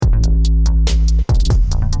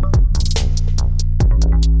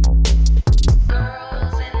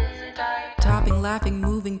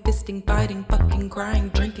fisting, fighting, fucking, crying,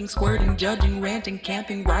 drinking, squirting, judging, ranting,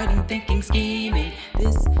 camping, writing, thinking, scheming.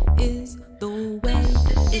 This is the way,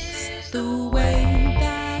 it's the way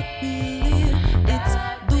that we live. It's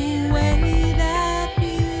the way that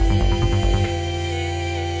we live.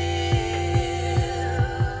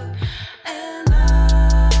 And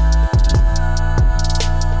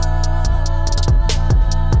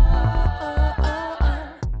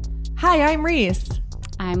Hi, I'm Reese.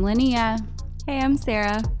 I'm Linnea. Hey, I'm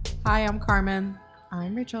Sarah. Hi, I'm Carmen.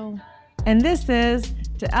 I'm Rachel. And this is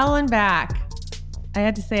To Ellen Back. I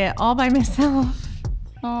had to say it all by myself,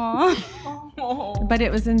 Aww. but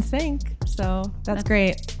it was in sync, so that's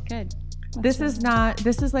great. Good. This is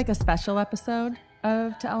like a special episode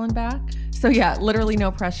of To Ellen Back. So yeah, literally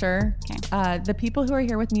no pressure. Okay. The people who are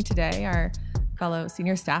here with me today are fellow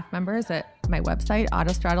senior staff members at my website,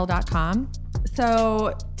 autostraddle.com.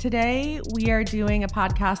 So today we are doing a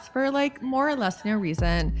podcast for like more or less no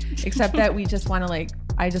reason, except that we just want to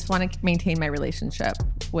I just want to maintain my relationship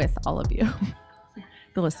with all of you,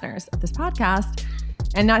 the listeners of this podcast,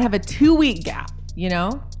 and not have a 2-week gap,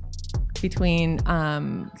 between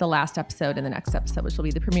the last episode and the next episode, which will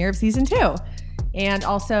be the premiere of season 2. And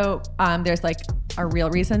also there's like a real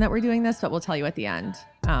reason that we're doing this, but we'll tell you at the end.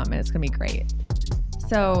 And it's going to be great.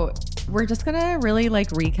 So we're just going to really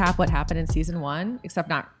recap what happened in season 1, except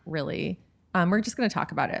not really. We're just going to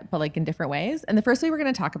talk about it, but in different ways. And the first way we're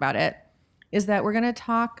going to talk about it is that we're going to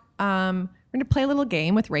talk, we're going to play a little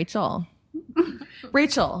game with Rachel.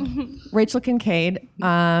 Rachel Kincaid.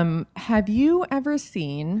 Have you ever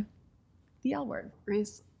seen The L Word?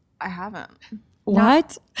 Reese, I haven't.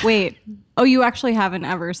 What? Wait. Oh, you actually haven't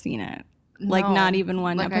ever seen it? No. Not even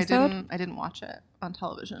one episode? I didn't watch it on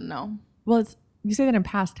television, no. Well, you say that in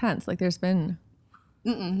past tense. There's been...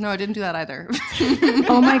 No, I didn't do that either.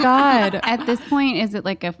 Oh my God. At this point, is it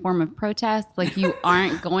like a form of protest? You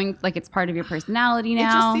aren't going, it's part of your personality now? It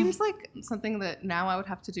just seems like something that now I would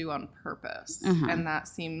have to do on purpose. And that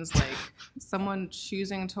seems like someone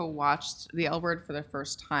choosing to watch The L Word for the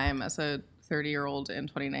first time as a 30-year-old in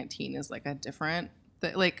 2019 is a different, I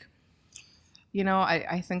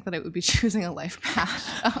think that it would be choosing a life path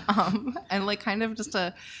and kind of just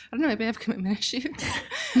I don't know, maybe I have commitment issues.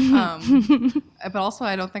 But also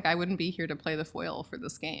I don't think I wouldn't be here to play the foil for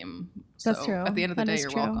this game. That's so true. At the end of the That day, is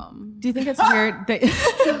you're true. welcome. Do you think it's weird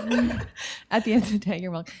that... At the end of the day,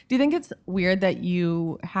 you're welcome. Do you think it's weird that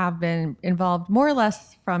you have been involved more or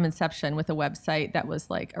less from inception with a website that was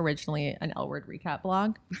originally an L Word recap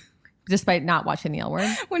blog? Despite not watching The L Word?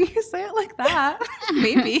 When you say it like that,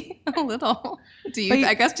 maybe a little. Do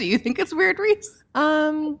you think it's weird, Reese?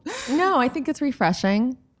 No, I think it's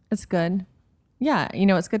refreshing. It's good. Yeah,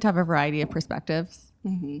 it's good to have a variety of perspectives.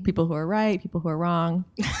 Mm-hmm. People who are right, people who are wrong.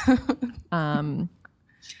 But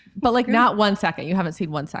not 1 second. You haven't seen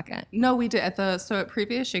 1 second. No, we did at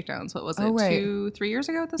previous shakedowns. What was it? right. 2-3 years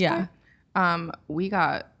ago at this point? We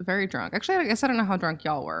got very drunk. Actually, I guess I don't know how drunk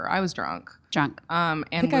y'all were. I was drunk. And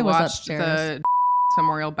think we I was watched upstairs. the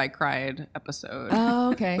Memorial Bike Ride episode.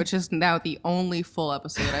 Oh, okay. Which is now the only full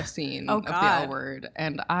episode I've seen of the L Word.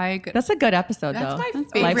 And That's a good episode, though. my Life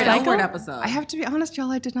favorite cycle? L Word episode. I have to be honest,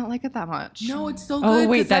 y'all, I did not like it that much. No, it's so good. Oh,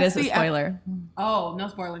 wait, 'cause that that's is a the spoiler. Oh, no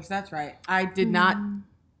spoilers. That's right. I did not.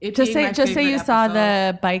 It Just being my say you favorite saw episode.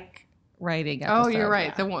 the bike riding episode. Oh, you're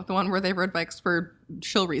right. The one where they rode bikes for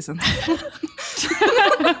chill reasons.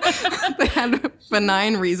 They had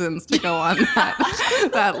benign reasons to go on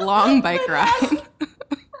that long bike ride.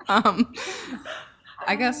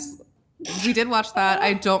 I guess we did watch that.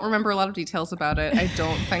 I don't remember a lot of details about it. I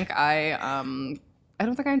don't think I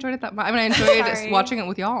enjoyed it that much. I mean, I enjoyed watching it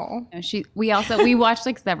with y'all. We watched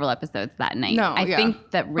several episodes that night. I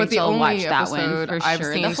think that But the Rachel only watched that one episode for I've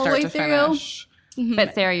sure seen the whole start way to through. finish.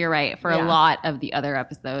 But Sarah, you're right. For a lot of the other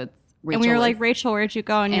episodes, Rachel And we were was like, Rachel, where'd you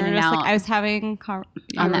go? And you were in just and like, out I was having... on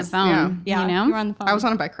that phone. Yeah, You know? you were on the phone. I was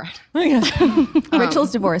on a bike ride.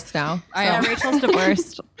 Rachel's divorced now. I am. Rachel's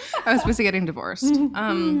divorced. I was busy getting divorced.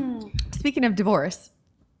 Speaking of divorce.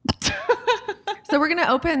 So we're going to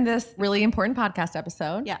open this really important podcast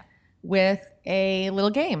episode with a little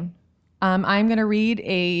game. I'm going to read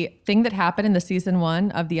a thing that happened in the season 1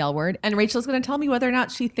 of The L Word, and Rachel's going to tell me whether or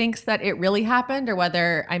not she thinks that it really happened or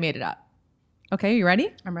whether I made it up. Okay, you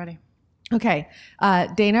ready? I'm ready. Okay.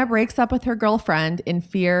 Dana breaks up with her girlfriend in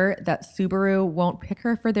fear that Subaru won't pick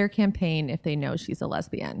her for their campaign if they know she's a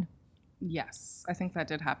lesbian. Yes, I think that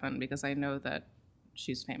did happen because I know that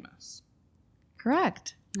she's famous.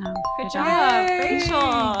 Correct. No. Good job,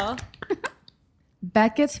 Rachel.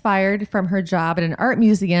 Bette gets fired from her job at an art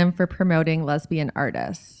museum for promoting lesbian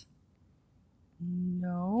artists.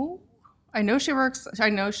 No. I know she works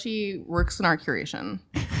in art curation.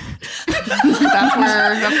 That's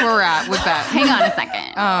where we're at with that. Hang on a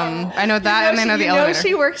second. I know that, and I know the elevator.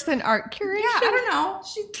 She works in art curation. Yeah, I don't know.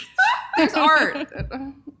 There's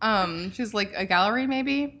art. She's like a gallery,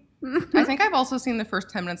 maybe. I think I've also seen the first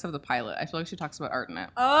 10 minutes of the pilot. I feel like she talks about art in it.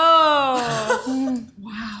 Oh.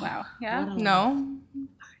 Wow. Yeah. No.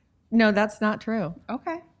 No, that's not true.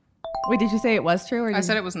 Okay. Wait, did you say it was true? Or I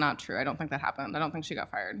said it was not true. I don't think that happened. I don't think she got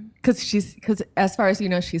fired. because as far as you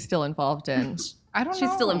know, she's still involved in I don't know.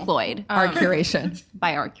 She's still employed art curation.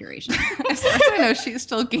 by art curation. As far as I know, she's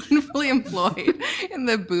still gainfully employed in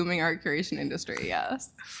the booming art curation industry.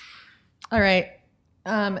 Yes. All right.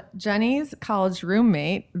 Jenny's college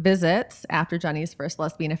roommate visits after Jenny's first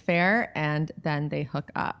lesbian affair, and then they hook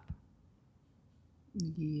up.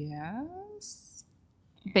 Yes.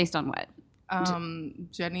 Based on what?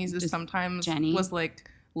 Jenny's is Just sometimes Jenny? was like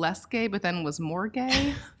less gay, but then was more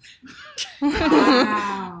gay.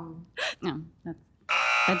 Wow. No,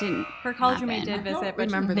 that didn't. Her college happen. roommate did visit, but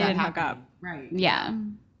Remember they that didn't hook up. happening. Right. Yeah.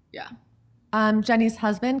 Yeah. Jenny's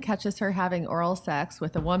husband catches her having oral sex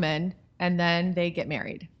with a woman, and then they get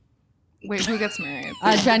married. Wait, who gets married?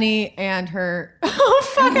 Jenny and her. Oh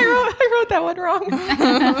fuck! I wrote that one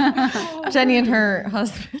wrong. Jenny and her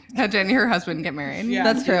husband. Jenny, her husband, get married. Yeah.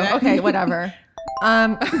 That's true. Okay, whatever.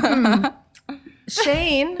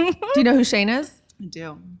 Shane. Do you know who Shane is? I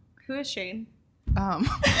do. Who is Shane?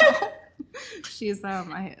 She's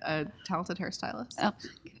a talented hairstylist. Oh,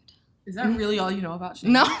 Is that really all you know about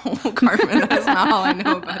Shane? No, Carmen, that's not all I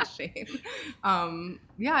know about Shane.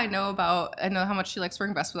 Yeah, I know how much she likes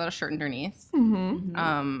wearing vests without a shirt underneath.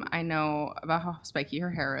 Mm-hmm. I know about how spiky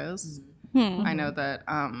her hair is. Hmm. I know that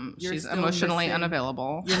You're she's still emotionally missing-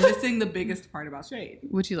 unavailable. You're missing the biggest part about Shane.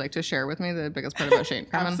 Would you like to share with me the biggest part about Shane,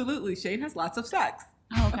 Carmen? Absolutely. Shane has lots of sex.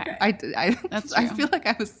 Oh, okay. I That's I true. feel like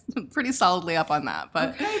I was pretty solidly up on that, but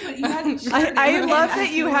Okay, but you hadn't I love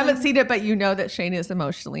that you haven't seen it, but you know that Shane is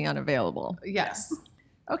emotionally unavailable. yes.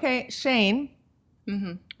 Okay, Shane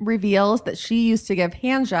Mm-hmm. reveals that she used to give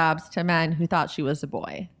hand jobs to men who thought she was a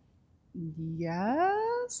boy.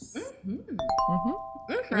 Yes.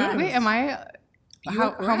 Correct. Wait, am I? You How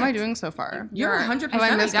are am I correct. doing so far? You're 100%. Have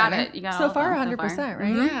I You missed got any? it. You got all So of far, them 100%,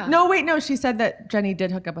 right? Yeah. No, wait, no. She said that Jenny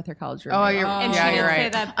did hook up with her college roommate. Oh, you're, And yeah, she you're did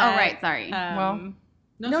right. Say that Oh, right. Sorry. Well,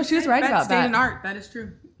 No, she was said right Bet about stayed that. in art. That is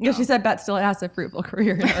true. Yeah, she said Bet still has a fruitful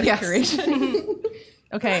career in art Yes. curation.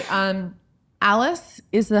 Okay, Alice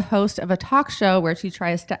is the host of a talk show where she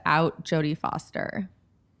tries to out Jodie Foster.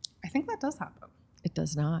 I think that does happen. It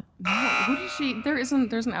does not. No, who did she? There's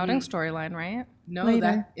an outing storyline, right? No, Later.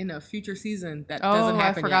 that in a future season that Oh, doesn't I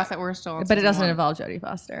happen forgot yet. that we're still on But it season doesn't one. involve Jodie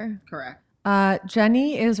Foster. Correct.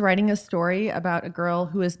 Jenny is writing a story about a girl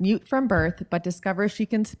who is mute from birth but discovers she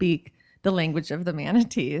can speak the language of the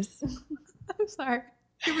manatees. I'm sorry.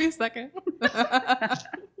 Give me a second.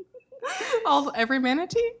 Every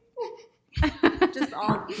manatee? Just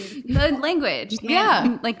all. The language.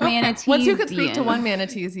 Yeah. Like manatees. Once you can speak to one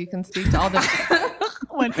manatees, you can speak to all the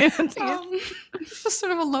one manatees. It's just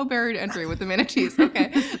sort of a low barrier to entry with the manatees.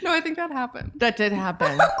 Okay. No, I think that happened. That did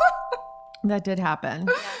happen. That did happen.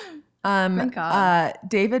 Thank God.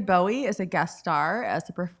 David Bowie is a guest star as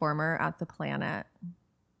a performer at the Planet.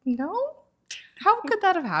 No? How could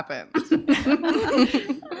that have happened?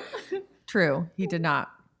 True, he did not.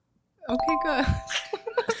 Okay, good.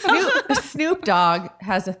 Snoop Dogg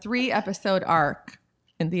has a 3-episode arc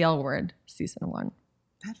in The L Word, season 1.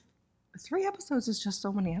 3 episodes is just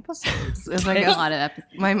so many episodes. Is It's a lot of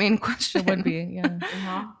episodes. my main question. It would be,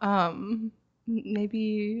 yeah.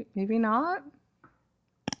 Maybe not.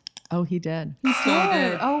 Oh, he did. Still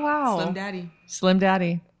did. Oh wow. Slim Daddy. Slim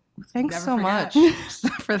Daddy. Thanks Never so forget.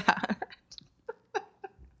 much for that.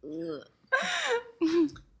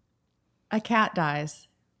 A cat dies.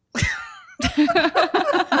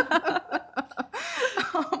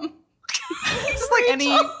 Just like any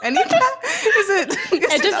cat? Is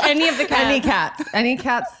it Just any of the cats.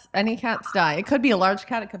 Any cats die. It could be a large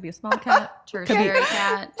cat. It could be a small cat. Tertiary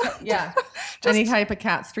cat. Yeah. Any type of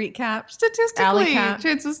cat. Street cat. Alley statistically cat.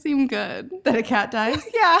 chances seem good? That a cat dies.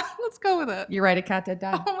 Yeah, let's go with it. You're right. A cat did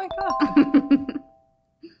die. Oh my god.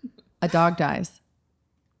 A dog dies.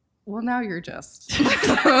 Well, now you're just.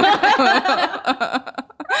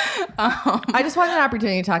 I just wanted an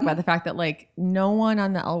opportunity to talk about the fact that like no one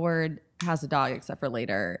on the L Word has a dog except for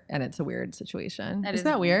later, and it's a weird situation. That Is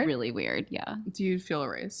that weird? Really weird. Yeah. Do you feel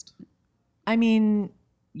erased? I mean,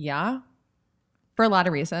 yeah, for a lot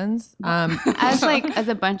of reasons. As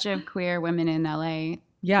a bunch of queer women in LA,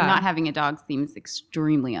 Yeah. not having a dog seems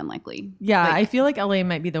extremely unlikely. Yeah, Like, I feel like LA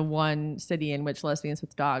might be the one city in which lesbians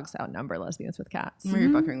with dogs outnumber lesbians with cats. Or you're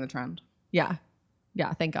bucking the trend? Yeah.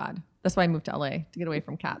 Yeah, thank God. That's why I moved to LA, to get away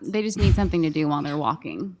from cats. They just need something to do while they're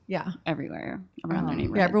walking Yeah. everywhere around their Yeah,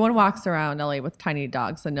 neighborhood. everyone walks around LA with tiny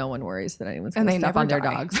dogs, so no one worries that anyone's And going to they step never on their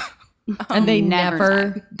die. dogs. And they Never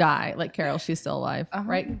never die. Like Carol, she's still alive. Uh-huh.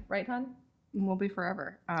 Right, hon? Will be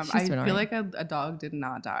forever. She's I doing feel alright. like a dog did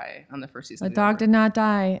not die on the first season. The of The dog Elwood. did not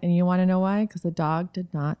die. And you want to know why? Because the dog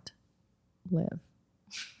did not live.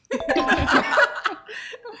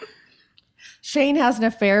 Shane has an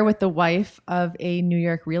affair with the wife of a New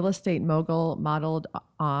York real estate mogul modeled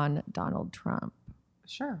on Donald Trump.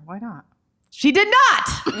 Sure, why not? She did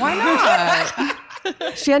not. Why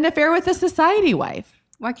not? She had an affair with a society wife.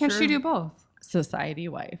 Why can't she do both? Society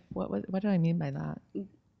wife. What did I mean by that?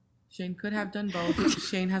 Shane could have done both.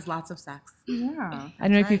 Shane has lots of sex. Yeah. I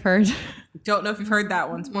don't know if you've heard. Don't know if you've heard that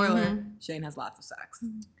one. Spoiler. Shane has lots of sex.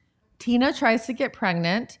 Tina tries to get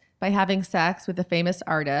pregnant by having sex with a famous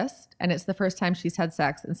artist, and it's the first time she's had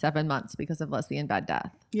sex in 7 months because of lesbian bed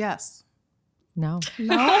death. Yes. No.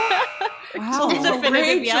 Wow.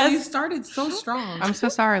 Rachel, you started so strong. I'm so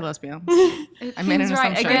sorry, lesbian. It I made an seems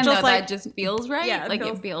right. assumption. Again, though, Just like- that just feels right. Yeah, it like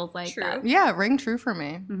feels it feels like true. that. Yeah, it rang true for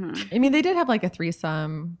me. I mean, they did have like a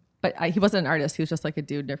threesome, but he wasn't an artist. He was just like a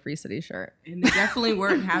dude in a Free City shirt. And they definitely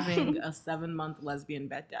weren't having a 7-month lesbian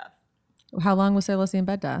bed death. How long was their lesbian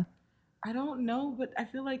bed death? I don't know, but I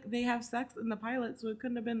feel like they have sex in the pilot, so it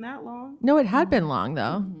couldn't have been that long. No, it had been long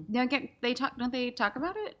though. Don't they talk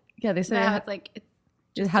about it? Yeah, they say No, it it's like it's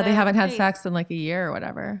had, just how they a haven't had phase. sex in like a year or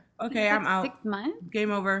whatever. Okay, It's I'm like out. 6 months.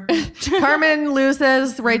 Game over. Carmen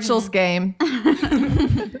loses Rachel's game.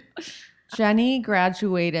 Jenny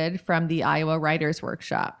graduated from the Iowa Writers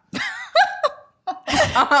Workshop.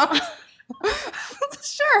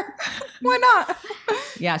 Sure. Why not?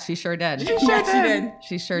 Yeah, she sure did. Yeah, she did.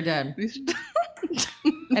 She sure did.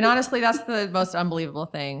 And honestly, that's the most unbelievable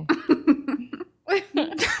thing.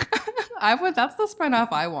 That's the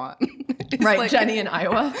spinoff I want. It's Right, like Jenny in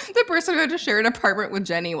Iowa. The person who had to share an apartment with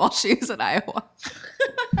Jenny while she was in Iowa.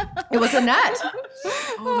 It was Annette.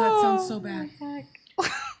 Oh, that sounds so bad.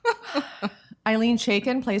 Eileen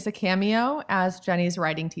Chaikin plays a cameo as Jenny's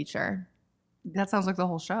writing teacher. That sounds like the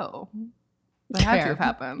whole show. That had to Fair. have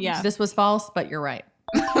happened. Yeah. This was false, but you're right.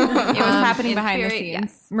 It was happening It's behind the very- scenes.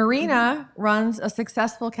 yes. Marina runs a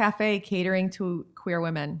successful cafe catering to queer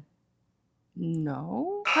women.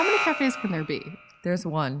 No. How many cafes can there be? There's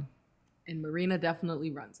one. And Marina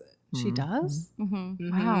definitely runs it. She does? Mhm.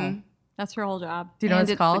 Wow. That's her whole job. Do you know what And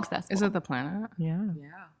it's called? Successful. Is it the planet? Yeah. Yeah.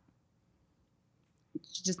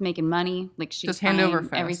 She's just making money? Like she's Just hand over fine,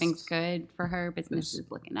 fist. everything's good for her. Business is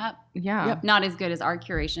looking up. Yeah. Yep. Not as good as our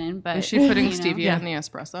curation, but Is she putting you know. stevia Yeah. in the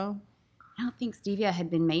espresso? I don't think stevia had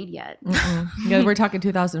been made yet. Yeah, we're talking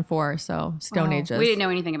 2004, so Stone Wow. Ages. We didn't know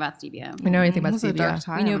anything about stevia. We know anything It about was a dark stevia.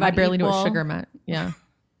 time. We knew I about barely knew what Equal. sugar meant. Yeah.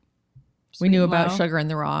 We Sweet knew and about low. sugar in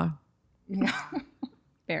the raw.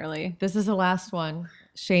 Barely. This is the last one.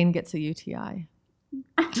 Shane gets a UTI.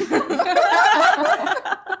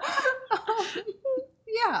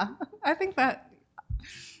 Yeah. I think that.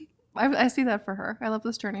 I see that for her. I love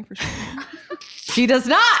this journey for sure. She does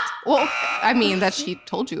not. Well, I mean, that she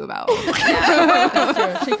told you about. That's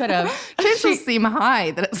true. She could have. Chances seem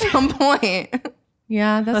high that at some point.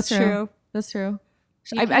 Yeah, that's, That's true. That's true.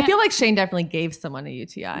 You I can't- feel like Shane definitely gave someone a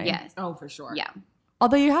UTI. Yes. Oh, for sure. Yeah.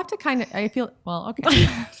 Although you have to kind of, I feel, well, okay.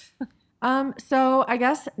 So I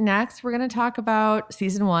guess next we're going to talk about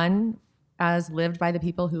season 1 as lived by the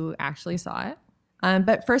people who actually saw it.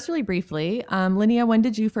 But first, really briefly, Linnea, when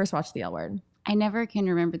did you first watch The L Word? I never can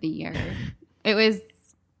remember the year. It was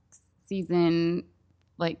season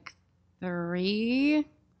like 3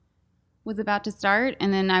 was about to start,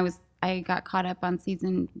 and then I got caught up on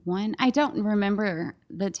season 1. I don't remember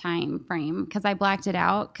the time frame because I blacked it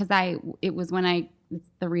out because it was when it's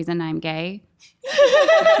the reason I'm gay.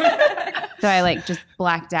 So I like just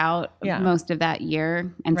blacked out Yeah. most of that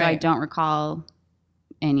year, and so I Right. don't recall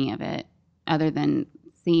any of it other than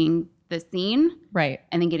seeing the scene Right.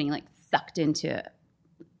 and then getting like sucked into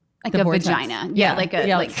like The a vortex. vagina. Yeah. Like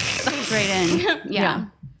Yeah. like sucked right in. Yeah.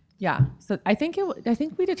 Yeah. So I think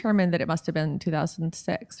we determined that it must have been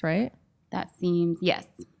 2006, right? That seems yes.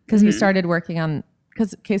 Because we started working on,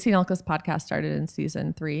 because Casey and Elka's podcast started in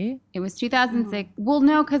season 3. It was 2006. Well,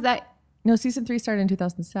 no, because No, season 3 started in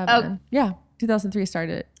 2007. Oh. Yeah. 2003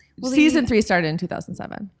 started. Well, season 3 started in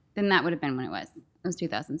 2007. then that would have been when it was. It was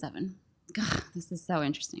 2007. God, this is so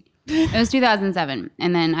interesting. It was 2007,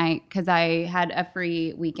 and then because I had a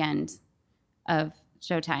free weekend of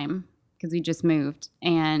Showtime because we just moved,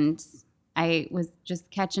 and I was just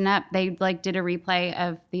catching up. They like did a replay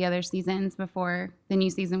of the other seasons before the new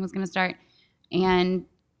season was going to start, and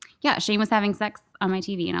yeah, Shane was having sex on my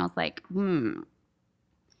TV, and I was like,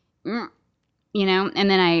 you know, and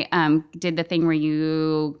then I did the thing where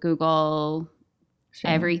you Google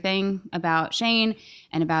everything about Shane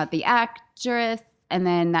and about the actress. And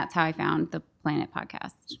then that's how I found the Planet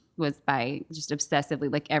podcast, was by just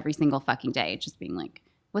obsessively, like every single fucking day, just being like,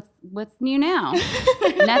 what's new now?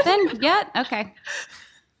 Nothing yet? Okay.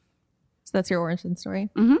 So that's your origin story.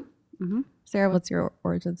 Mm-hmm. Sarah, what's your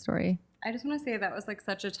origin story? I just want to say that was like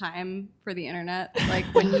such a time for the internet. Like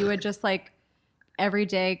when you would just like every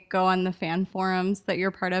day go on the fan forums that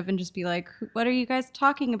you're part of and just be like, what are you guys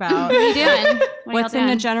talking about? What are you doing? What's in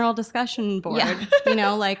the general discussion board? Yeah. You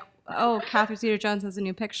know, like, oh, Catherine Zeta-Jones has a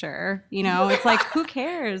new picture. You know, it's like, who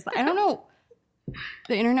cares? I don't know.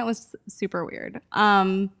 The internet was super weird.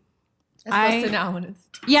 Especially now when it's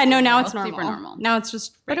now it's normal. Super normal. Now it's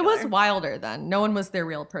just But it regular. was wilder then. No one was their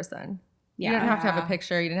real person. You didn't have to have a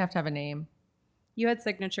picture. You didn't have to have a name. You had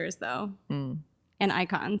signatures though, Mm. and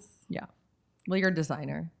icons. Yeah. Well, you're a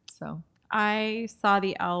designer, so. I saw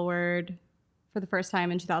the L Word for the first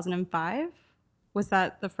time in 2005. Was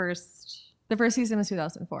that the first? The first season was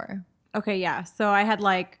 2004. Okay, yeah. So I had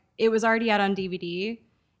it was already out on DVD,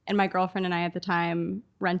 and my girlfriend and I at the time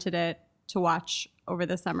rented it to watch over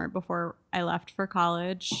the summer before I left for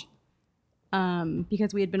college,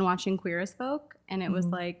 because we had been watching Queer as Folk, and it was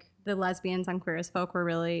like the lesbians on Queer as Folk were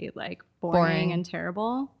really like boring and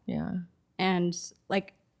terrible. Yeah. And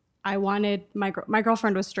like I wanted my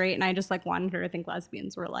girlfriend was straight, and I just like wanted her to think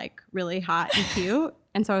lesbians were like really hot and cute.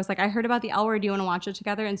 And so I was like, I heard about the L Word. Do you want to watch it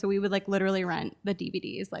together? And so we would like literally rent the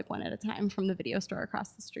DVDs like one at a time from the video store across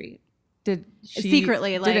the street. Did she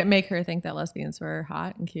Secretly, did like- it make her think that lesbians were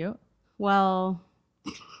hot and cute? Well,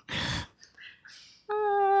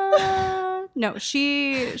 no,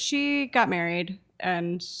 she got married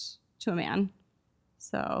and to a man,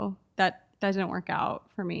 so that didn't work out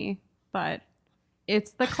for me. But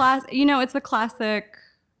it's the it's the classic.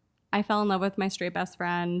 I fell in love with my straight best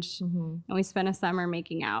friend, and we spent a summer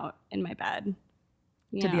making out in my bed.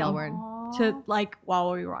 To the L Word. To like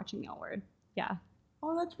while we were watching the L Word. Yeah,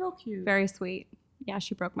 Oh, that's real cute. very sweet. Yeah,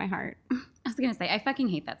 she broke my heart. I was going to say, I fucking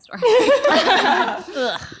hate that story.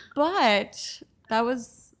 But that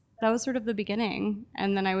was sort of the beginning.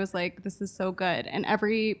 And then I was like, this is so good. And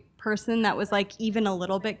every person that was like even a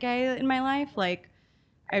little bit gay in my life, like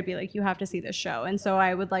I'd be like, you have to see this show. And so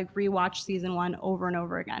I would like rewatch season 1 over and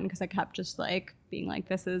over again, because I kept just like being like,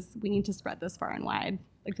 we need to spread this far and wide.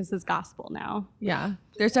 Like this is gospel now. Yeah.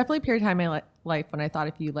 There's definitely a period of time in my life when I thought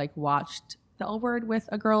if you like watched the L Word with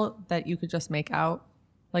a girl that you could just make out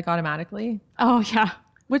like automatically, Oh yeah.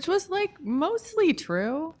 which was like mostly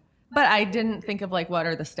true. But I didn't think of like what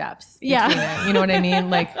are the steps. Yeah. between it. You know what I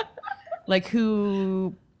mean? Like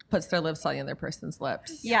who puts their lips on the other person's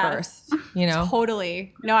lips first, you know?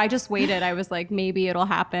 Totally. No, I just waited. I was like, maybe it'll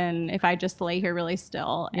happen if I just lay here really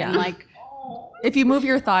still. And Yeah. like If you move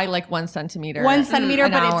your thigh like 1 centimeter. 1 centimeter,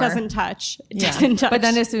 an but hour. it doesn't touch. It Yeah. doesn't touch. But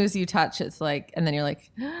then as soon as you touch, it's like, and then you're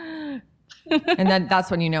like, and then that's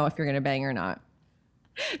when you know if you're going to bang or not.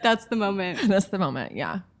 that's the moment. That's the moment.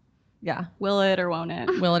 Yeah. Yeah. Will it or won't it?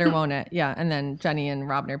 Will it or won't it? Yeah. And then Jenny and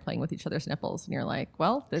Robin are playing with each other's nipples. And you're like,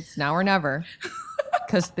 well, it's now or never.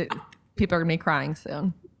 Because people are going to be crying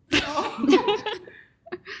soon.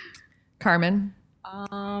 Carmen,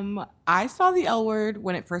 I saw the L Word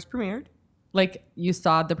when it first premiered. like you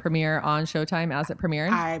saw the premiere on Showtime as it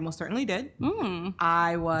premiered? I most certainly did. Mm.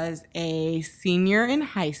 I was a senior in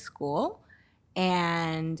high school,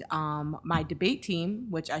 and my debate team,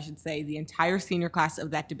 which I should say the entire senior class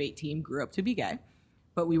of that debate team grew up to be gay,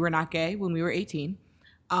 but we were not gay when we were 18.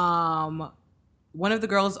 One of the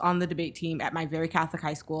girls on the debate team at my very Catholic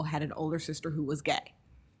high school had an older sister who was gay.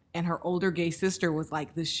 And her older gay sister was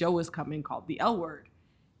like, this show is coming called The L Word.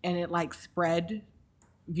 And it like spread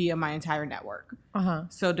via my entire network. Uh-huh.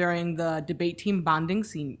 So during the debate team bonding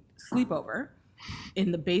sleepover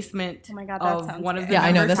in the basement Oh my God, that of sounds one of gay. the Yeah,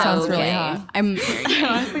 I know. members' This sounds house- really Okay. hot. I'm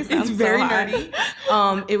honestly It's sounds very so hot.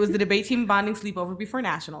 nerdy. It was the debate team bonding sleepover before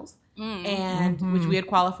nationals, and which we had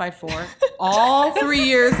qualified for. All 3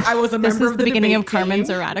 years, I was a This member is of the beginning debate of Carmen's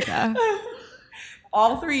team. erotica.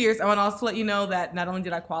 All 3 years. I want to also let you know that not only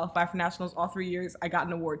did I qualify for nationals, all 3 years I got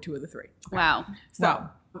an award 2 of the 3. Wow. So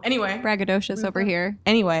anyway, Braggadocious over here.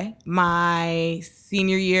 my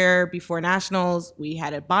senior year before nationals, we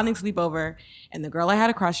had a bonding sleepover, and the girl I had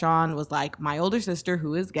a crush on was like, my older sister,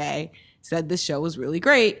 who is gay, said this show was really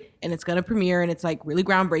great, and it's gonna premiere, and it's like really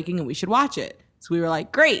groundbreaking, and we should watch it. So we were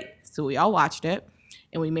like, great. So we all watched it,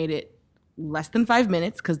 and we made it less than 5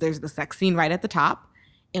 minutes because there's the sex scene right at the top,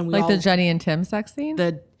 and we Like all, the Jenny and Tim sex scene?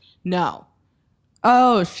 no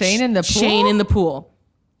Oh, Shane in the pool? Shane in the pool.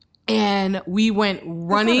 And we went That's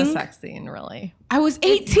running. not a sex scene, really. I was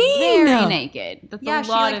 18. Very naked. That's Yeah, a she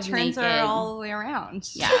lot like of turns naked. her all the way around.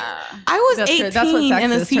 Yeah. I was That's true. 18 That's what sex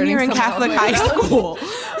and a is, senior turning in someone Catholic all the way high around. school.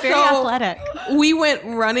 Very So athletic. we went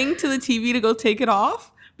running to the TV to go take it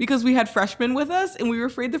off because we had freshmen with us and we were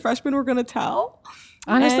afraid the freshmen were going to tell.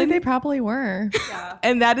 Honestly, And- they probably were.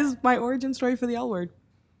 And that is my origin story for the L Word.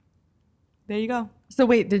 There you go. So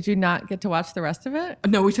wait, did you not get to watch the rest of it?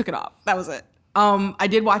 No, we took it off. That was it. I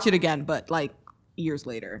did watch it again, but like years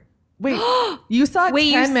later. Wait, you saw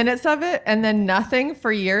Wait, 10 minutes of it and then nothing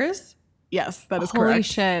for years? Yes, that is Holy correct.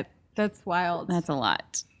 shit. That's wild. That's a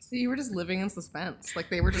lot. So you were just living in suspense. Like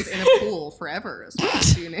they were just in a pool forever as far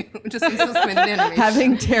as you knew. Just in suspended animation.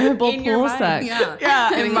 Having terrible In your pool mind. sex. Yeah. Yeah,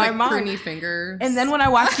 Getting in my like mind. pruny fingers. And then when I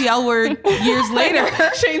watched the L Word years later,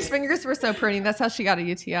 Shane's fingers were so pretty. That's how she got a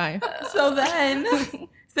UTI. so then,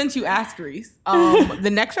 since you asked, Reese, the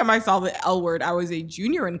next time I saw the L Word, I was a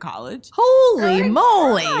junior in college Holy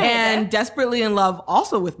moly. and desperately in love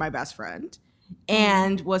also with my best friend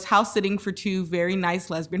and was house sitting for two very nice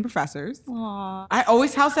lesbian professors. Aw. I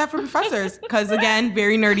always house sat for professors because, again,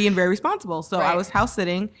 very nerdy and very responsible. So I Right. was house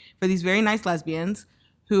sitting for these very nice lesbians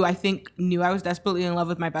who I think knew I was desperately in love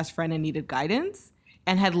with my best friend and needed guidance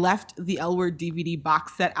and had left the L Word DVD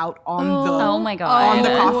box set out on Oh my God. on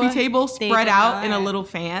the Oh, coffee table, they spread did out in a not. little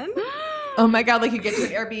fan. Oh my God, like you get to an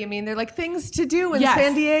Airbnb and they're like, things to do in Yes,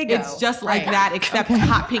 San Diego. It's just like Right. that, except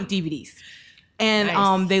hot pink DVDs. And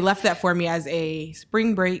Nice. they left that for me as a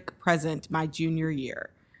spring break present my junior year.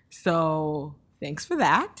 So thanks for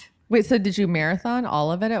that. Wait, so did you marathon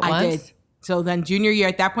all of it at once? I did. So then junior year,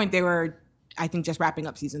 at that point they were, I think, just wrapping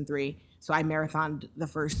up season 3. So I marathoned the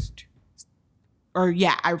first, I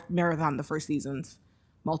marathoned the first seasons,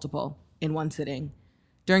 multiple, in one sitting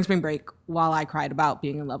during spring break while I cried about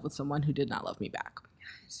being in love with someone who did not love me back.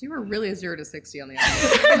 So you were really a 0 to 60 on the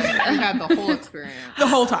outside. Like, you had the whole experience. The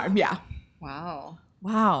whole time, yeah. Wow.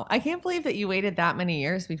 Wow. I can't believe that you waited that many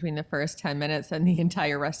years between the first 10 minutes and the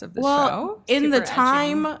entire rest of the show. In the Super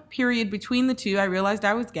time period between the two, I realized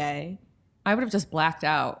I was gay. I would have just blacked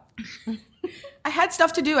out. I had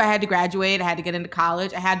stuff to do. I had to graduate. I had to get into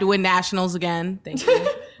college. I had to win nationals again. Thank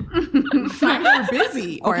you. Times were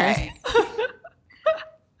busy. Okay.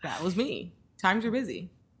 That was me. Times were busy.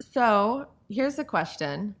 So here's a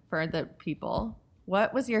question for the people.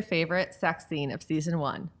 What was your favorite sex scene of season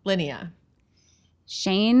 1? Linnea.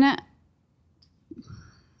 Shane.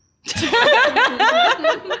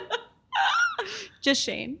 Just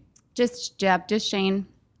Shane. Just Shane.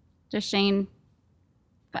 Just Shane.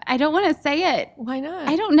 But I don't want to say it. Why not?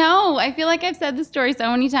 I don't know. I feel like I've said the story so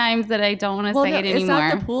many times that I don't want to say it it's anymore.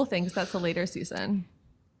 not the pool thing because that's a later season.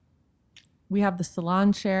 We have the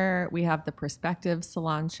salon chair. We have the perspective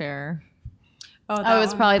salon chair. Oh, It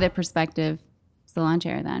was probably the perspective salon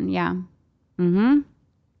chair then. Yeah. Mm-hmm.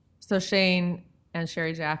 So Shane and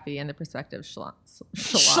Sherry Jaffe and the perspective salon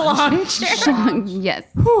Shalon. Yes.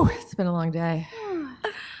 Whew, it's been a long day.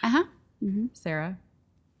 Uh-huh. Sarah,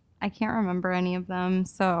 I can't remember any of them,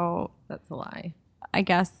 so that's a lie. I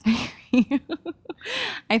guess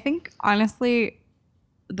I think honestly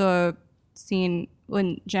the scene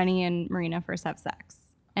when Jenny and Marina first have sex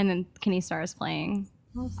and then Kenny Star is playing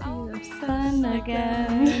I'll see the sun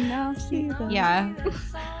again. I'll see the yeah.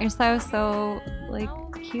 I just thought it was so like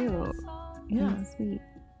cute. Yeah, sweet.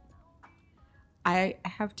 I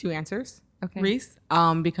have 2 answers, Okay. Reese,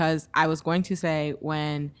 because I was going to say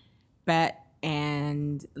when Bet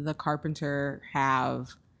and the carpenter have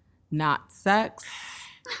not sex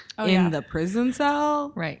in the prison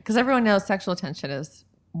cell. Right. Because everyone knows sexual tension is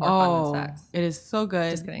more fun than sex. It is so good.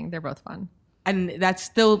 Just kidding. They're both fun. And that's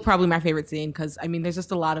still probably my favorite scene because, I mean, there's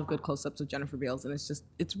just a lot of good close-ups of Jennifer Beals, and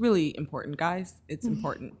it's really important, guys. It's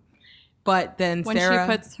important. But then When Sarah...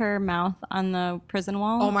 she puts her mouth on the prison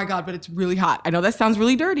wall. Oh my God, but it's really hot. I know that sounds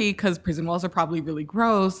really dirty because prison walls are probably really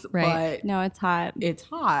gross, Right. but No, it's hot. it's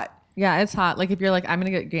hot. Yeah, it's hot. Like if you're like, I'm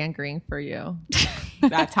going to get gangrene for you.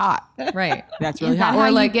 That's hot. Right. That's really Is that hot. how Or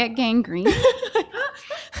you like- get gangrene?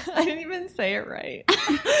 I didn't even say it right.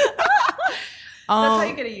 That's how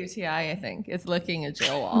you get a UTI, I think. It's licking a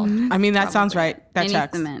jail wall. I mean, that sounds right. That Any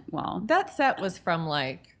checks. cement wall. That set was from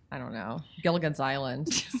like, I don't know, Gilligan's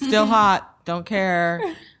Island. Still hot. Don't care.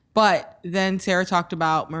 But then Sarah talked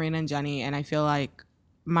about Marina and Jenny, and I feel like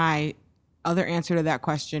my other answer to that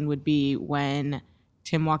question would be when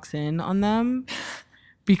Tim walks in on them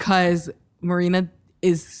because Marina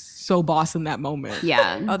is so boss in that moment.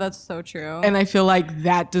 Yeah. Oh, that's so true. And I feel like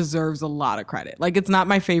that deserves a lot of credit. Like, it's not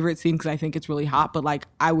my favorite scene because I think it's really hot, but like,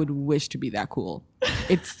 I would wish to be that cool.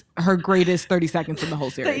 It's her greatest 30 seconds in the whole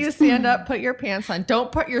That you series. stand up, put your pants on,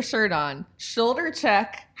 don't put your shirt on, shoulder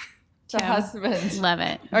check, The husband. Love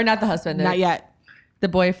it. Or not the husband. Not yet. The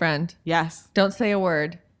boyfriend. Yes. Don't say a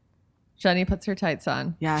word. Jenny puts her tights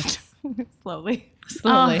on. Yes. Slowly.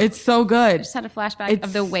 Slowly. It's so good. Just had a flashback It's-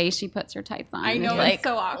 of the way she puts her tights on. I know, It's it's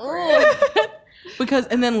so awkward. Because,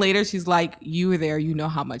 and then later she's like, you were there, you know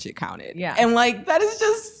how much it counted. Yeah. And like, that is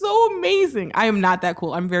just so amazing. I am not that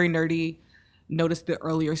cool. I'm very nerdy. Noticed the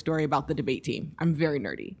earlier story about the debate team. I'm very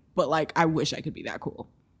nerdy, but like, I wish I could be that cool.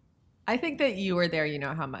 I think that you were there, you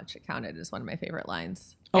know how much it counted is one of my favorite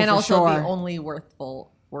lines. Oh, and for also the sure. only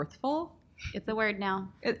worthful? It's a word now.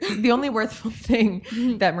 The only worthful thing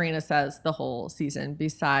that Marina says the whole season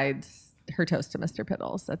besides her toast to Mr.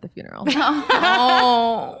 Piddles at the funeral.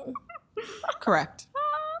 Oh, correct.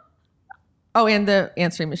 Oh, and the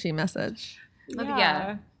answering machine message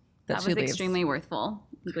Yeah. That she was leaves. extremely worthful.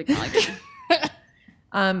 We can like it.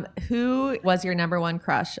 Who was your number one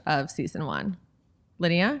crush of season 1?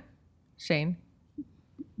 Lydia? Shane?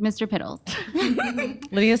 Mr. Piddles.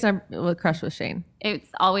 Lydia's number crush was Shane. It's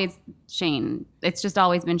always Shane. It's just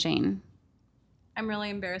always been Shane. I'm really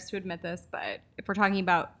embarrassed to admit this, but if we're talking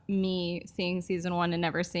about me seeing season 1 and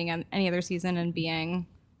never seeing any other season and being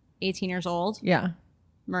 18 years old, Yeah.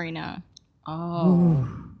 Marina. Oh.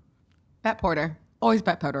 Bet Porter. Always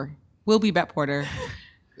Bet Porter. Will be Bet Porter.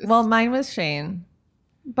 Well, mine was Shane.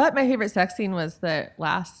 But my favorite sex scene was the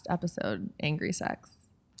last episode, Angry Sex.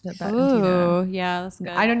 that Bet and Tina- Ooh, yeah, that's good.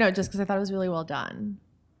 I don't know, just because I thought it was really well done.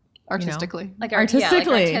 Artistically. Like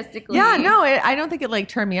Artistically. artistically. Yeah, no, I don't think it like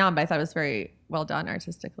turned me on, but I thought it was very well done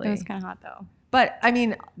artistically. It was kind of hot though. But I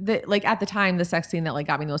mean, like at the time, the sex scene that like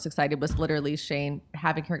got me the most excited was literally Shane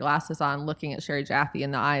having her glasses on, looking at Sherry Jaffe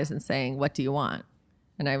in the eyes and saying, "What do you want?"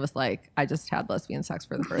 And I was like, I just had lesbian sex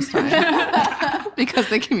for the first time. Because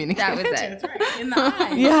they communicate. That was it. In the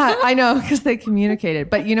eye. Yeah, I know, because they communicated.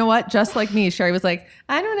 But you know what? Just like me, Sherry was like,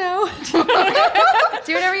 I don't know.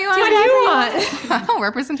 Do whatever you want. What do you want? Wow,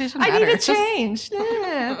 representation I matters. need to change.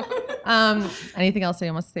 Anything else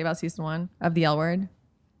anyone wants to say about season 1 of the L Word?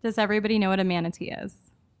 Does everybody know what a manatee is?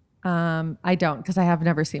 I don't, because I have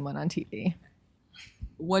never seen one on TV.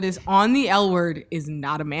 What is on the L Word is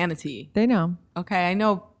not a manatee. They know. Okay, I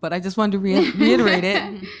know, but I just wanted to reiterate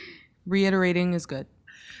it. Reiterating is good.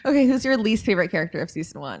 Okay, who's your least favorite character of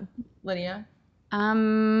season 1? Lydia?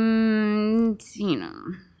 Tina.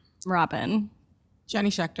 Robin. Jenny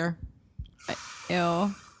Schechter.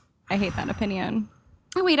 Ew. I hate that opinion.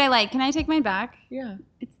 Oh wait, Can I take mine back? Yeah.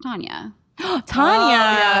 It's Tanya. Tanya.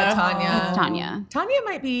 Yeah, Tanya. It's Tanya. Tanya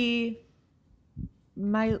might be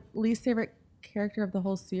my least favorite character of the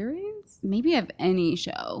whole series. Maybe of any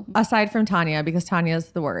show. Aside from Tanya, because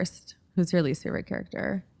Tanya's the worst. Who's your least favorite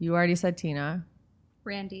character? You already said Tina.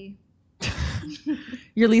 Randy.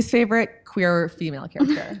 Your least favorite queer female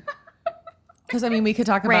character? Because I mean, we could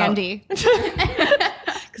talk about Randy.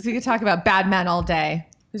 Because we could talk about bad men all day.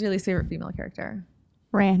 Who's your least favorite female character?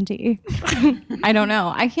 Randy. I don't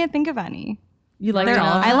know. I can't think of any. You like They're-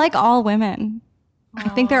 all of I them? like all women. I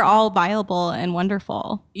think they're all viable and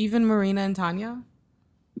wonderful. Even Marina and Tanya.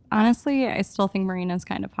 Honestly, I still think Marina's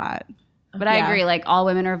kind of hot. But I agree, like all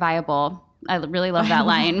women are viable. I really love that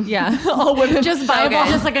line. Yeah, all women Just viable.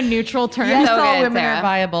 Just like a neutral term. Yes, So all good, women Sarah. are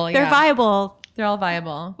viable. They're yeah. viable. They're all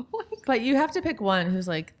viable. But you have to pick one who's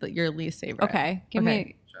like your least favorite. Okay. Give Okay.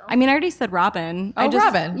 me. I mean, I already said Robin. Oh,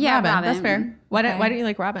 Robin. Yeah, Robin. Robin. That's fair. Why Okay. don't you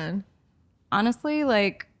like Robin? Honestly,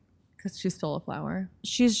 like Because she stole a flower.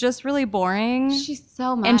 she's just really boring. She's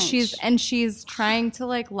so much. and she's trying to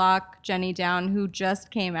like lock Jenny down, who just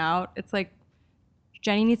came out. It's like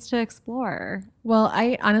Jenny needs to explore. Well,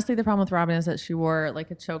 I honestly, the problem with Robin is that she wore like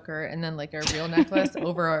a choker and then like a real necklace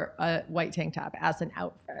over a white tank top as an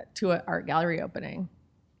outfit to an art gallery opening.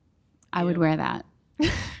 I would wear that.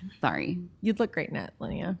 Sorry. You'd look great in it,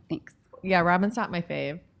 Linnea. Thanks. Yeah, Robin's not my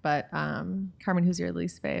fave, but Carmen, who's your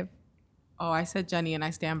least fave? Oh, I said Jenny and I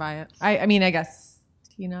stand by it. I mean, I guess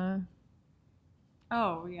Tina.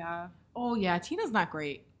 Oh yeah. Oh yeah, Tina's not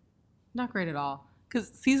great. Not great at all. Because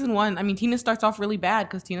season 1, I mean, Tina starts off really bad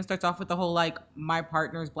because Tina starts off with the whole like, my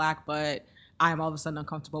partner's black, but I'm all of a sudden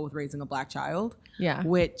uncomfortable with raising a black child. Yeah.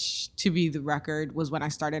 Which, to be the record, was when I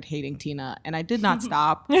started hating Tina. And I did not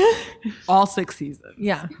stop all 6 seasons.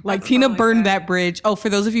 Yeah. Like Tina burned that bridge. Oh, for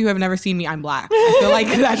those of you who have never seen me, I'm black. I feel like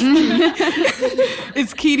that's key.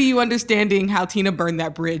 It's key to you understanding how Tina burned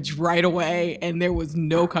that bridge right away and there was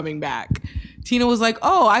no coming back. Tina was like,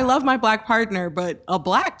 oh, I love my black partner, but a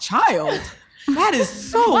black child? That is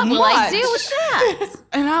so What much. will I do with that?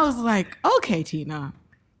 And I was like, okay, Tina.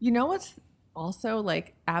 You know what's also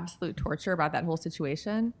like absolute torture about that whole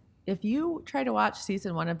situation? If you try to watch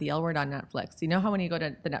season 1 of The L Word on Netflix, you know how when you go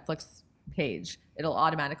to the Netflix page, it'll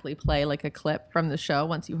automatically play like a clip from the show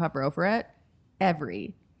once you hover over it.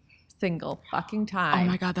 Every single fucking time.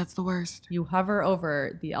 Oh my God, that's the worst. You hover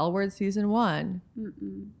over the L Word season 1.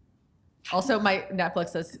 Mm-mm. Also, my Netflix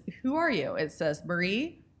says, "Who are you?" It says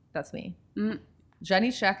Marie. That's me. Jenny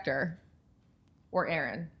Schechter or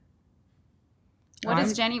Aaron. What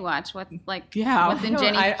does Jenny watch? What's like? Yeah. What's in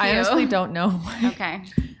Jenny's queue? I honestly don't know. Okay.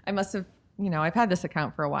 I must have, I've had this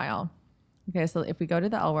account for a while. Okay, so if we go to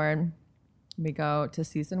the L Word, we go to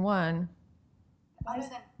season 1. Other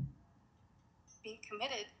than being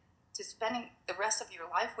committed to spending the rest of your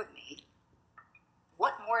life with me,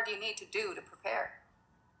 what more do you need to do to prepare?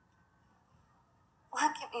 Look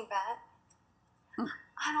at me, Beth.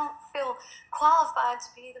 I don't feel qualified to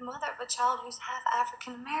be the mother of a child who's half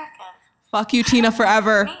African American. Fuck you, Tina,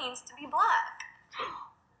 forever. It means to be black.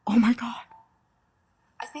 Oh my God.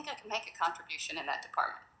 I think I can make a contribution in that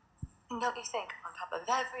department. And don't you think, on top of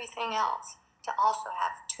everything else, to also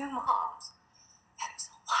have 2 moms, that is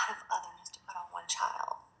a lot of otherness to put on one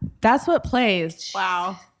child. That's what plays.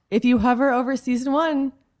 Wow. If you hover over season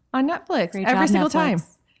 1 on Netflix Great every job, single Netflix. time.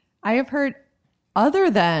 I have heard,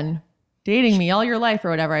 other than dating me all your life or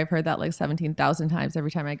whatever, I've heard that like 17,000 times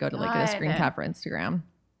every time I go to like get a screen God. cap for Instagram.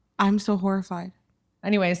 I'm so horrified.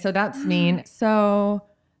 Anyway, so that's mean. So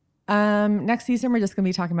next season, we're just going to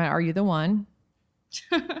be talking about Are You the One?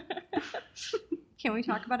 Can we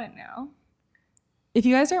talk about it now? If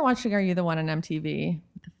you guys aren't watching Are You the One on MTV,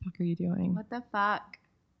 what the fuck are you doing? What the fuck?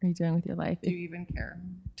 Are you doing with your life? Do you even care?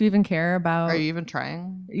 Do you even care about... Are you even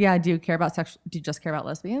trying? Yeah, do you care about do you just care about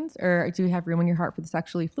lesbians? Or do you have room in your heart for the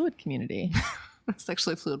sexually fluid community?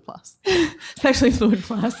 Sexually fluid plus. Sexually fluid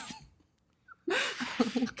plus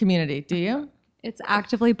community, do you? It's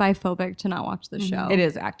actively biphobic to not watch the show. It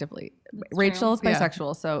is actively. That's Rachel is true. Yeah.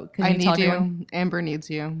 bisexual, so can I you tell need everyone? you. Amber needs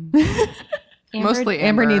you. Amber- Mostly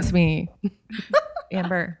Amber Amber. needs me.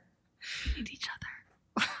 Amber. We need each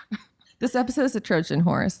other. This episode is a Trojan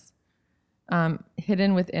horse.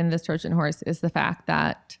 Hidden within this Trojan horse is the fact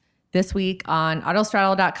that this week on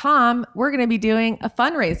autostraddle.com, we're going to be doing a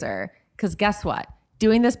fundraiser. Because guess what?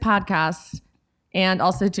 Doing this podcast and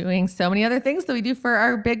also doing so many other things that we do for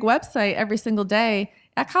our big website every single day,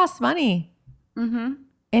 that costs money. Mm-hmm.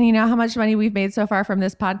 And you know how much money we've made so far from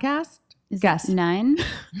this podcast? Guess. None.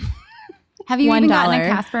 Have you even gotten a $1.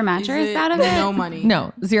 Casper mattress out of it? No money.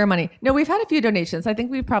 No, zero money. No, we've had a few donations. I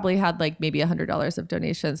think we've probably had like maybe $100 of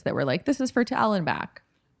donations that were like, this is for to Ellen back.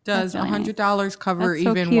 Does That's really $100 cover That's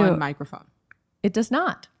so even cute. one microphone? It does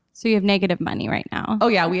not. So you have negative money right now. Oh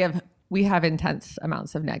yeah, we have intense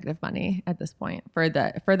amounts of negative money at this point for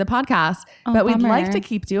the podcast, Oh, but we'd like bummer. to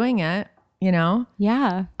keep doing it,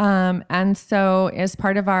 Yeah. And so as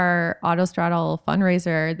part of our Autostraddle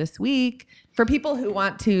fundraiser this week, for people who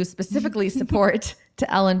want to specifically support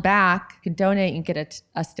to Ellen back, you can donate and get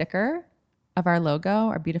a sticker of our logo,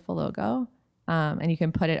 our beautiful logo, and you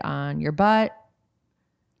can put it on your butt,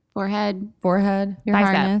 Forehead. forehead, Your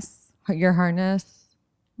Bicep. harness, your harness.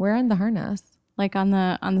 Where in the harness? like on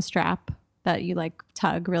the strap that you like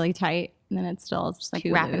tug really tight, and then it's still Just like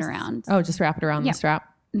too wrap it loose. around. Oh, just wrap it around Yeah. the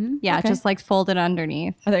strap. Mhm. Yeah, Okay. just like fold it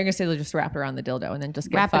underneath. I thought you were gonna say just wrap it around the dildo and then just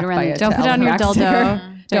get Wrap it fucked around by the a Don't put it Ellen on your Back dildo.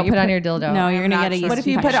 sticker. Don't you put it on your dildo. No, you're gonna I'm get a not yeast sure. What if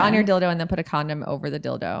you put it on your infection. dildo and then put a condom over the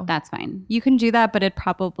dildo? That's fine. You can do that, but it'd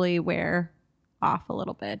probably wear off a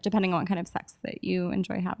little bit, depending on what kind of sex that you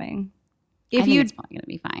enjoy having. I If think you it's probably gonna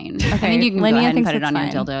be fine. I Okay, think you can Linnea go ahead and thinks put it it's on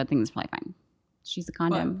fine. your dildo. I think it's probably fine. She's a But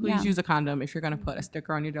condom. please Yeah. use a condom if you're going to put a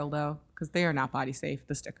sticker on your dildo because they are not body safe,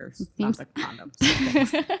 the stickers, Seems- not the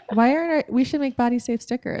condoms. Why aren't we should make body safe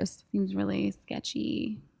stickers? Seems really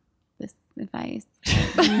sketchy. This advice.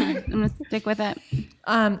 I'm gonna stick with it.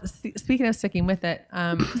 Speaking of sticking with it,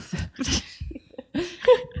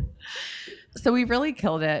 so we really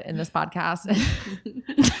killed it in this podcast.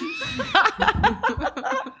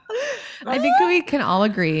 I think we can all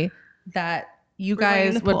agree that you We're going in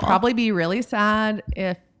guys the would pool. probably be really sad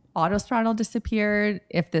if Autostraddle disappeared,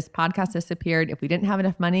 if this podcast disappeared, if we didn't have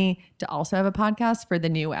enough money to also have a podcast for the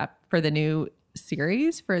new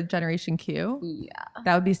series for Generation Q. Yeah.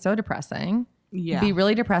 That would be so depressing. Yeah. It'd be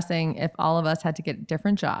really depressing if all of us had to get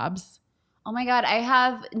different jobs. Oh my god, I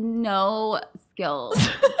have no skills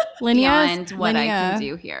Linnea, beyond what I can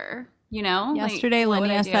do here. You know, Yesterday, like, what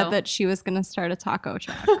would I Linnea do? said that she was going to start a taco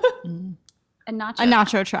truck, a nacho, a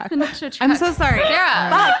nacho truck. A nacho I'm truck. so sorry.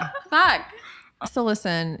 Sarah. Fuck. So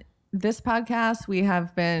listen, this podcast, we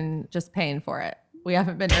have been just paying for it. We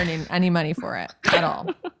haven't been earning any money for it at all.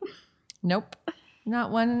 Nope.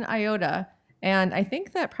 Not one iota. And I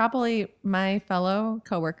think that probably my fellow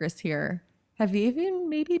coworkers here have even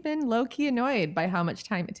maybe been low-key annoyed by how much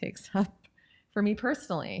time it takes up for me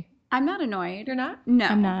personally. I'm not annoyed. You're not? No,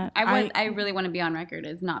 I'm not. I really want to be on record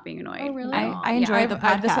as not being annoyed. Oh, really? I enjoy the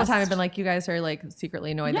podcast. This whole time I've been like, you guys are like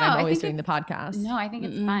secretly annoyed that No, I'm I always think doing the podcast. No, I think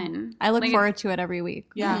it's fun. I look Like, forward to it every week.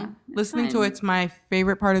 Yeah. Listening to fun. it's my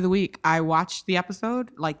favorite part of the week. I watched the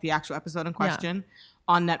episode, like the actual episode in question,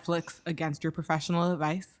 on Netflix against your professional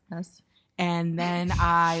advice. Yes. And then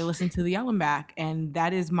I listened to the Ellen back, and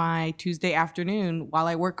that is my Tuesday afternoon while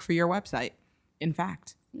I work for your website. In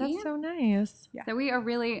fact, That's Yeah. so nice. So we are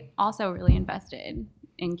really invested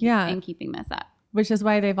in keeping this up. Which is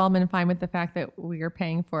why they've all been fine with the fact that we are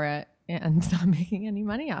paying for it and not making any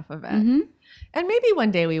money off of it. Mm-hmm. And maybe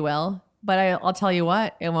one day we will, but I'll tell you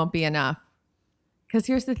what, it won't be enough. Because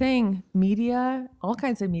here's the thing, media, all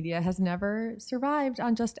kinds of media has never survived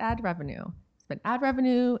on just ad revenue. It's been ad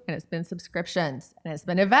revenue and it's been subscriptions and it's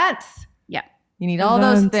been events. Yeah. You need all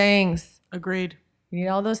those things. agreed. You need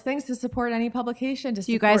all those things to support any publication. Do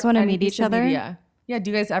you guys want wanna to meet each other? Yeah. Do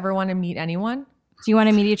you guys ever want to meet anyone? Do you want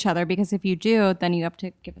to meet each other? Because if you do, then you have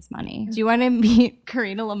to give us money. Do you want to meet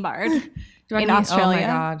Karina Lombard in Australia? Oh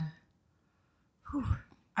my God.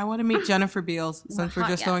 I want to meet Jennifer Beals since we're hot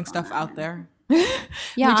just yes throwing on stuff that. out there.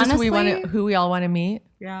 Yeah, honestly, who we all want to meet.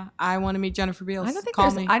 Yeah, I want to meet Jennifer Beals. I don't think Call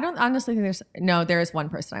there's. me. I don't honestly think there's. No, there is one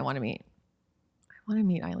person I want to meet. I want to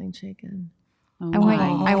meet Eileen Shaken. Oh I want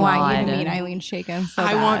my you God. to meet Eileen Shaken. So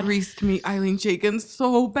I bad. want Reese to meet Eileen Shaken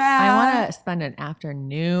so bad. I want to spend an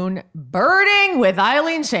afternoon birding with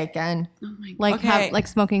Eileen Shaken. Oh my God. like Okay. have like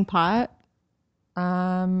smoking pot.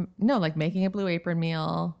 No, like making a Blue Apron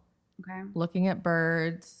meal, Okay. looking at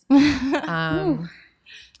birds.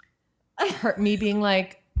 Me being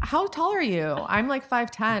like, how tall are you? I'm like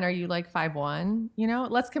 5'10". Are you like 5'1"? You know,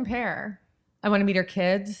 let's compare. I want to meet her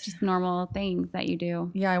kids. Just normal things that you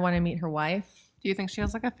do. Yeah, I want to meet her wife. Do you think she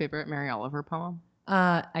has like a favorite Mary Oliver poem?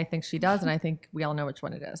 I think she does, and I think we all know which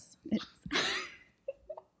one it is.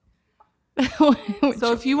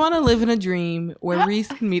 So if you want to live in a dream where Reese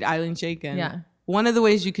can meet Eileen Shaken, Yeah. one of the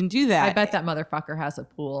ways you can do that. I bet that motherfucker has a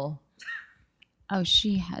pool. Oh,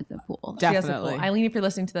 she has a pool. She has a Definitely. pool. Eileen, if you're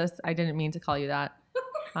listening to this, I didn't mean to call you that.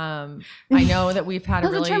 I know that we've had That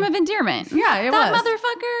a was really a term of endearment. yeah, it That was.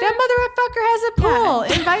 motherfucker. That motherfucker has a pool.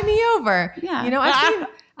 Invite me over. Yeah. You know,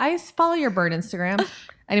 I follow your bird Instagram.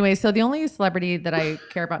 Anyway, so the only celebrity that I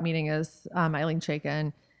care about meeting is Eileen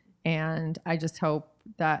Shaken, and I just hope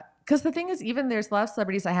that because the thing is, even there's a lot of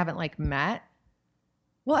celebrities I haven't like met.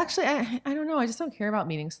 Well, actually, I don't know. I just don't care about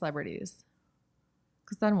meeting celebrities.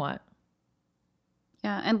 Because then what?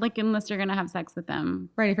 Yeah, and like unless you're gonna have sex with them,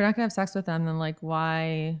 Right. If you're not gonna have sex with them, then like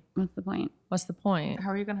why? what's the point? What's the point? How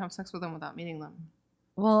are you gonna have sex with them without meeting them?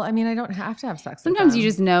 Well, I mean, I don't have to have sex. Sometimes with you them.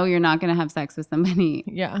 just know you're not gonna have sex with somebody.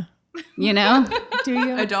 yeah. You know, Do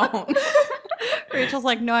you? I don't. Rachel's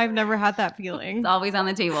like, no, I've never had that feeling. it's always on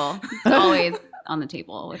the table. It's always on the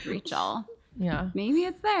table with Rachel. Yeah. Maybe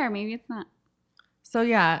it's there, maybe it's not. So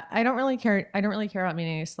yeah, I don't really care. I don't really care about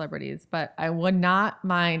meeting any celebrities, but I would not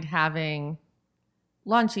mind having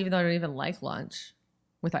lunch, even though I don't even like lunch,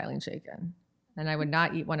 with Eileen Shaken, and I would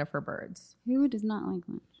not eat one of her birds. Who does not like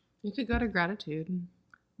lunch? You could go to Gratitude.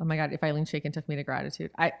 Oh my God, if Eileen Shaken took me to Gratitude,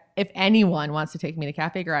 if anyone wants to take me to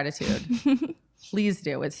Cafe Gratitude, please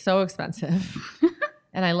do. It's so expensive,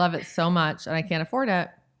 and I love it so much, and I can't afford it.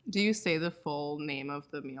 Do you say the full name of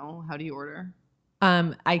the meal? How do you order?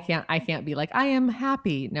 I can't be like, I am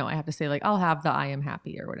happy. No, I have to say like, I'll have the I am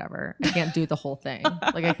happy or whatever. I can't do the whole thing.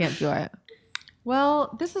 Like I can't do it.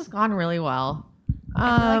 Well, this has gone really well.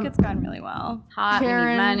 I feel like it's gone really well. Hot, Karen.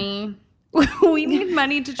 we need money. We need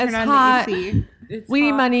money to turn It's on hot. the AC. We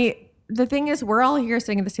need money. The thing is, we're all here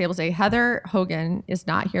sitting at this table today. Heather Hogan is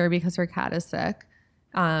not here because her cat is sick.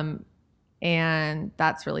 And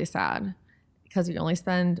that's really sad because we only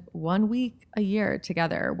spend 1 week a year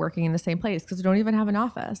together working in the same place because we don't even have an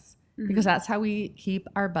office because that's how we keep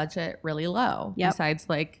our budget really low Yep. besides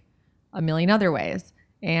like a million other ways.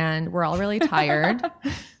 And we're all really tired.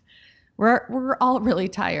 We're all really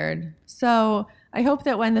tired. So I hope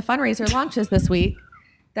that when the fundraiser launches this week,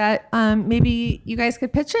 that maybe you guys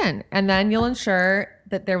could pitch in, and then you'll ensure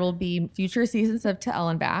that there will be future seasons of To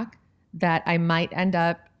Ellen Back, that I might end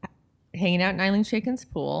up hanging out in Eileen Shaken's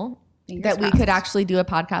pool, Fingers that we crossed. could actually do a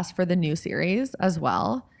podcast for the new series as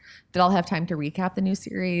well, that I'll have time to recap the new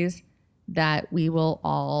series, that we will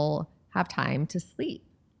all have time to sleep.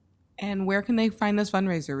 And where can they find this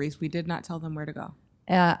fundraiser, Reese? We did not tell them where to go.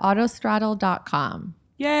 Autostraddle.com.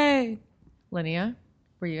 Yay. Linnea,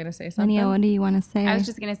 were you going to say something? Linnea, what do you want to say? I was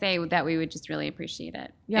just gonna say that we would just really appreciate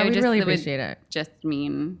it. Yeah, It would we just- really it would appreciate it. Just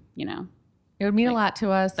mean, It would mean a lot to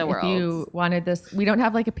us the if you world. wanted this. We don't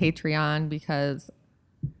have like a Patreon because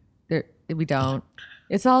we don't.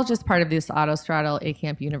 It's all just part of this Autostraddle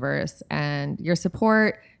A-Camp universe, and your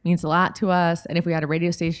support means a lot to us. And if we had a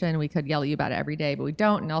radio station, we could yell at you about it every day, but we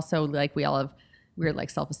don't. And also, like, we all have weird like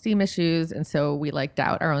self-esteem issues, and so we like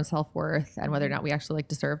doubt our own self-worth and whether or not we actually like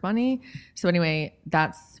deserve money. So anyway,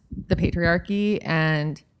 that's the patriarchy.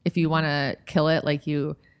 And if you want to kill it, like,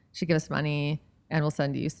 you should give us money and we'll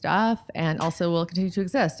send you stuff. And also we'll continue to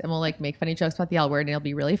exist, and we'll like make funny jokes about the L word, and it'll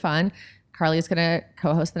be really fun. Carly is going to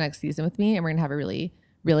co-host the next season with me, and we're going to have a really,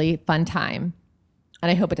 really fun time.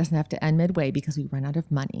 And I hope it doesn't have to end midway because we run out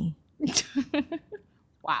of money.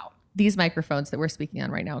 Wow. These microphones that we're speaking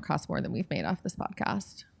on right now cost more than we've made off this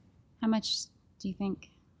podcast. How much do you think?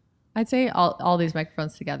 I'd say all these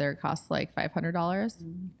microphones together cost like $500.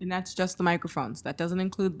 And that's just the microphones. That doesn't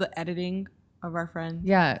include the editing of our friend.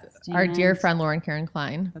 Yeah, our dear friend Lauren Karen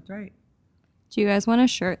Klein. That's right. Do you guys want a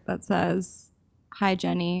shirt that says, "Hi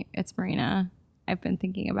Jenny, it's Marina. I've been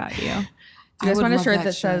thinking about you." Do you guys would want a love shirt that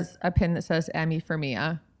that shirt. says a pin that says Emmy for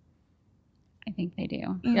Mia? I think they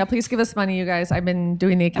do. Yeah, please give us money, you guys. I've been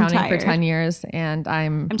doing the accounting for tired. 10 years, and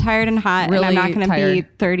I'm tired and hot, and I'm Really not going to be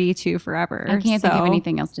tired. 32 forever. I can't think of so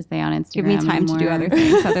anything else to say on Instagram. Give me time to do anymore. other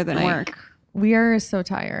things other than Like, work. we are so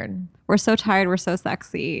tired. We're so tired. We're so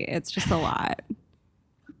sexy. It's just a lot.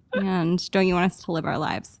 And don't you want us to live our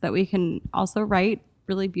lives so that we can also write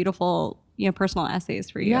really beautiful, personal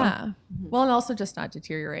essays for you? Yeah. Well, and also just not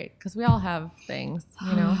deteriorate, because we all have things,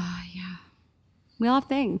 you know. We all have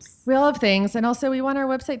things. We all have things, and also we want our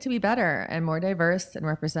website to be better and more diverse and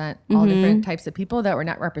represent all different types of people that we're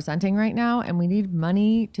not representing right now. And we need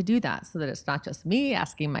money to do that, so that it's not just me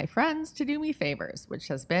asking my friends to do me favors, which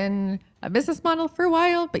has been a business model for a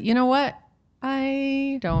while. But you know what?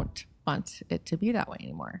 I don't want it to be that way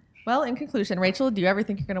anymore. Well, in conclusion, Rachel, do you ever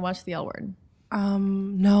think you're going to watch the L Word?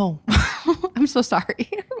 No. I'm so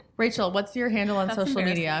sorry. Rachel, what's your handle on social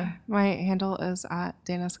media? My handle is at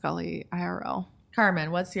Dana Scully IRL.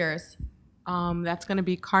 Carmen, what's yours? That's going to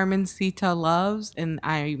be Carmen Sita Loves. And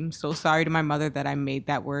I'm so sorry to my mother that I made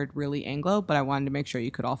that word really Anglo, but I wanted to make sure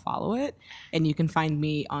you could all follow it. And you can find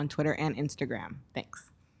me on Twitter and Instagram.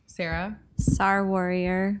 Thanks. Sarah? Sar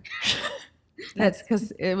Warrior. That's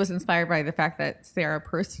because it was inspired by the fact that Sarah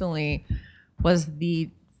personally was the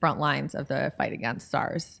front lines of the fight against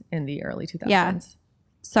SARS in the early 2000s. Yeah.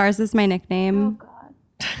 SARS is my nickname. God.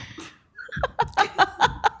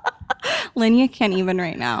 Linya can't even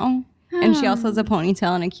right now. And she also has a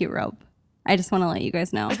ponytail and a cute robe. I just want to let you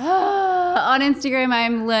guys know. On Instagram,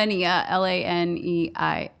 I'm Lania,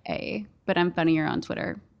 Laneia, but I'm funnier on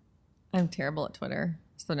Twitter. I'm terrible at Twitter,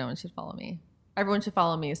 so no one should follow me. Everyone should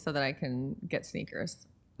follow me so that I can get sneakers.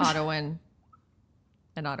 Autowin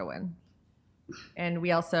and Autowin. And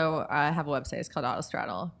we also have a website. It's called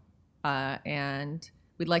Autostraddle. And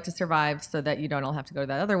we'd like to survive so that you don't all have to go to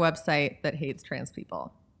that other website that hates trans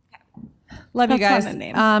people. Love you That's guys. not a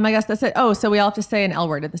name. I guess that's it. Oh, so we all have to say an L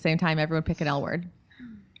word at the same time. Everyone pick an L word.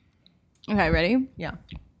 Okay, ready? Yeah.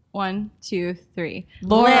 1, 2, 3.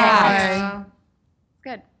 Lorax. It's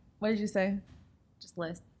good. What did you say? Just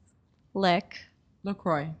lists. Lick.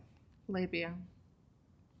 LaCroix. Labia.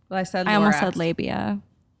 Well, I said I almost Lorax. said labia.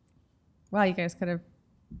 Wow, you guys could have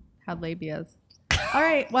had labias. All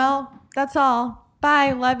right. Well, that's all.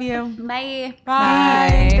 Bye. Love you. Bye.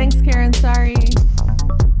 Bye. Thanks, Karen. Sorry.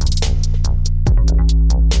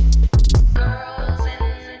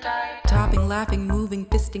 Topping, laughing, moving,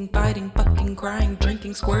 fisting, fighting, fucking, crying,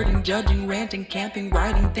 drinking, squirting, judging, ranting, camping,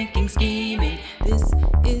 writing, thinking, scheming. This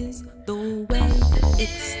is the way.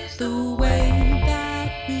 It's the way